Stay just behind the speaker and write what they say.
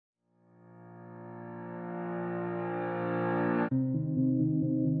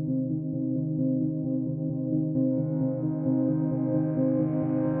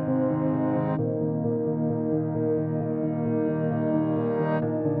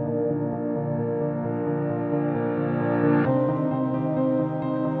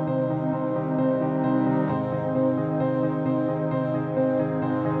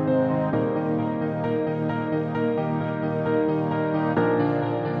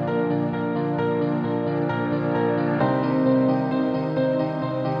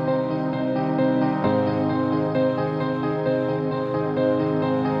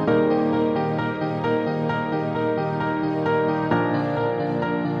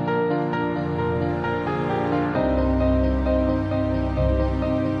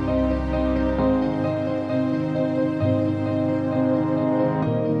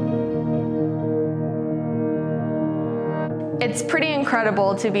It's pretty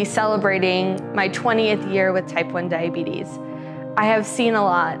incredible to be celebrating my 20th year with type 1 diabetes. I have seen a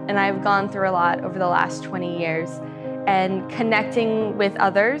lot and I've gone through a lot over the last 20 years. And connecting with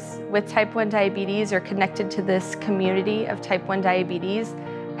others with type 1 diabetes or connected to this community of type 1 diabetes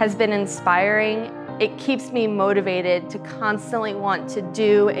has been inspiring. It keeps me motivated to constantly want to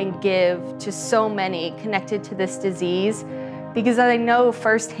do and give to so many connected to this disease, because I know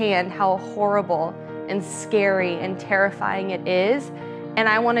firsthand how horrible and scary and terrifying it is. And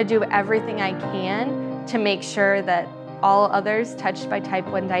I want to do everything I can to make sure that all others touched by type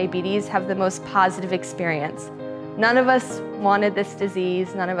 1 diabetes have the most positive experience. None of us wanted this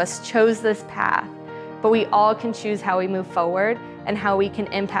disease, none of us chose this path, but we all can choose how we move forward and how we can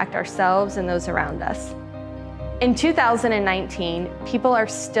impact ourselves and those around us. In 2019, people are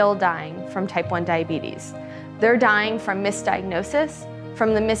still dying from type 1 diabetes. They're dying from misdiagnosis,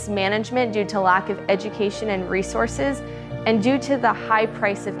 from the mismanagement due to lack of education and resources, and due to the high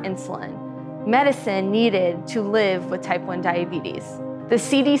price of insulin, medicine needed to live with type 1 diabetes. The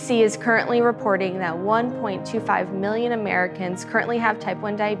CDC is currently reporting that 1.25 million Americans currently have type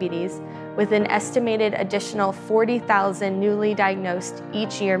 1 diabetes, with an estimated additional 40,000 newly diagnosed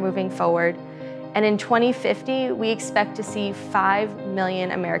each year moving forward. And in 2050, we expect to see 5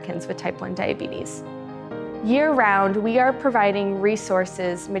 million Americans with type 1 diabetes. Year-round, we are providing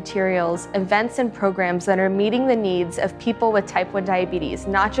resources, materials, events, and programs that are meeting the needs of people with type 1 diabetes,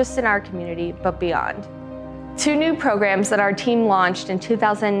 not just in our community, but beyond. Two new programs that our team launched in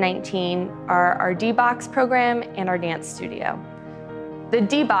 2019 are our D-Box program and our dance studio. The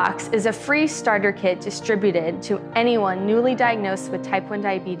D-Box is a free starter kit distributed to anyone newly diagnosed with type 1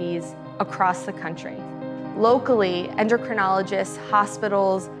 diabetes across the country. Locally, endocrinologists,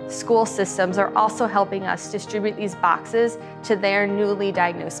 hospitals, school systems are also helping us distribute these boxes to their newly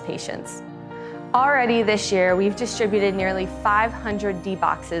diagnosed patients. Already this year, we've distributed nearly 500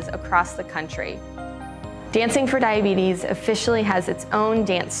 D-Boxes across the country. Dancing for Diabetes officially has its own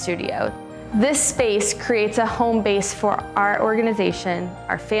dance studio. This space creates a home base for our organization,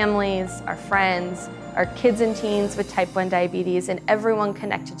 our families, our friends, our kids and teens with type 1 diabetes, and everyone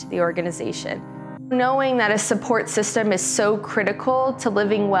connected to the organization. Knowing that a support system is so critical to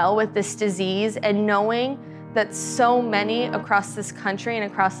living well with this disease, and knowing that so many across this country and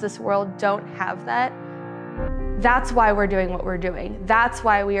across this world don't have that, that's why we're doing what we're doing. That's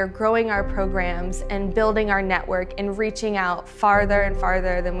why we are growing our programs and building our network and reaching out farther and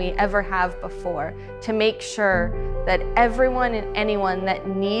farther than we ever have before, to make sure that everyone and anyone that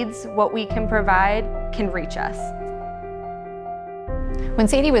needs what we can provide can reach us. When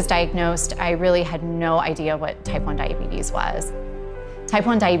Sadie was diagnosed, I really had no idea what type 1 diabetes was. Type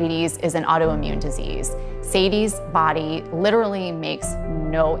 1 diabetes is an autoimmune disease. Sadie's body literally makes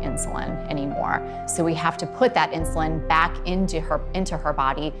no insulin anymore. So we have to put that insulin back into her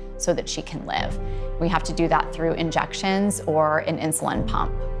body so that she can live. We have to do that through injections or an insulin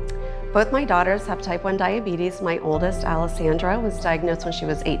pump. Both my daughters have type 1 diabetes. My oldest, Alessandra, was diagnosed when she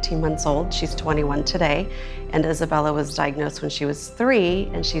was 18 months old. She's 21 today. And Isabella was diagnosed when she was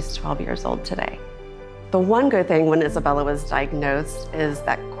 3, and she's 12 years old today. The one good thing when Isabella was diagnosed is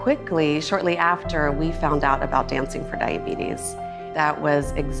that quickly, shortly after, we found out about Dancing for Diabetes. That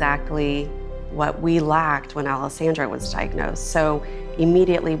was exactly what we lacked when Alessandra was diagnosed. So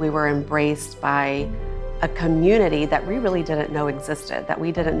immediately we were embraced by a community that we really didn't know existed, that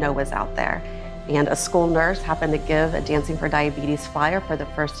we didn't know was out there. And a school nurse happened to give a Dancing for Diabetes flyer for the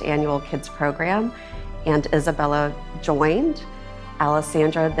first annual kids program, and Isabella joined.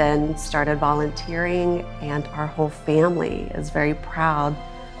 Alessandra then started volunteering, and our whole family is very proud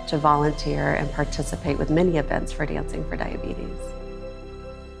to volunteer and participate with many events for Dancing for Diabetes.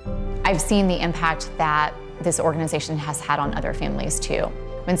 I've seen the impact that this organization has had on other families too.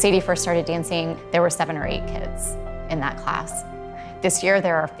 When Sadie first started dancing, there were 7 or 8 kids in that class. This year,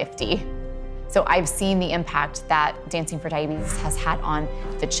 there are 50. So I've seen the impact that Dancing for Diabetes has had on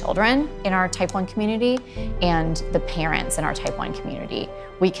the children in our type 1 community and the parents in our type 1 community.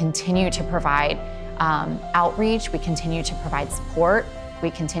 We continue to provide outreach, we continue to provide support,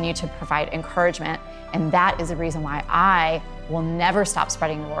 we continue to provide encouragement, and that is the reason why I will never stop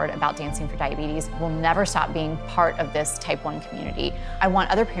spreading the word about Dancing for Diabetes, will never stop being part of this type 1 community. I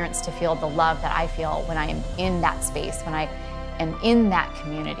want other parents to feel the love that I feel when I am in that space, when I am in that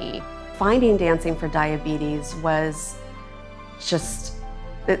community. Finding Dancing for Diabetes was just,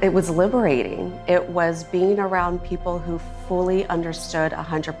 it was liberating. It was being around people who fully understood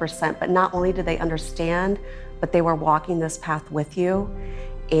 100%, but not only did they understand, but they were walking this path with you,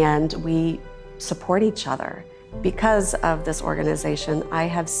 and we support each other. Because of this organization, I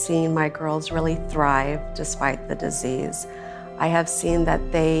have seen my girls really thrive despite the disease. I have seen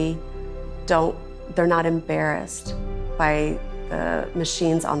that they're not embarrassed by the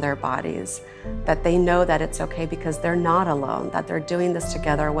machines on their bodies, that they know that it's okay because they're not alone, that they're doing this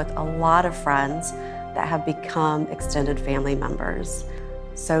together with a lot of friends that have become extended family members.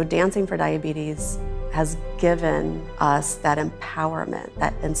 So Dancing for Diabetes has given us that empowerment,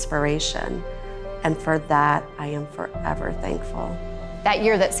 that inspiration, and for that I am forever thankful. That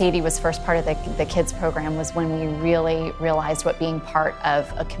year that Sadie was first part of the kids program was when we really realized what being part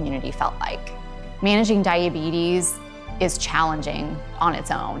of a community felt like. Managing diabetes is challenging on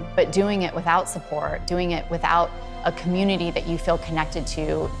its own, but doing it without support, doing it without a community that you feel connected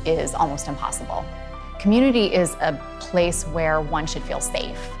to is almost impossible. Community is a place where one should feel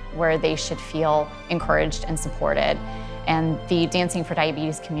safe, where they should feel encouraged and supported. And the Dancing for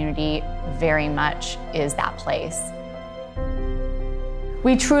Diabetes community very much is that place.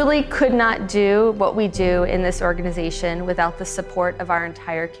 We truly could not do what we do in this organization without the support of our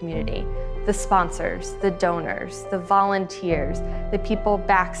entire community. The sponsors, the donors, the volunteers, the people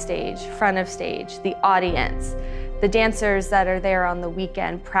backstage, front of stage, the audience, the dancers that are there on the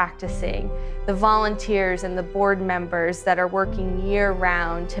weekend practicing, the volunteers and the board members that are working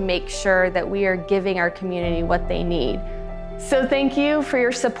year-round to make sure that we are giving our community what they need. So thank you for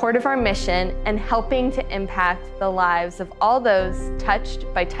your support of our mission and helping to impact the lives of all those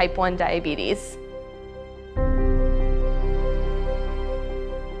touched by type 1 diabetes.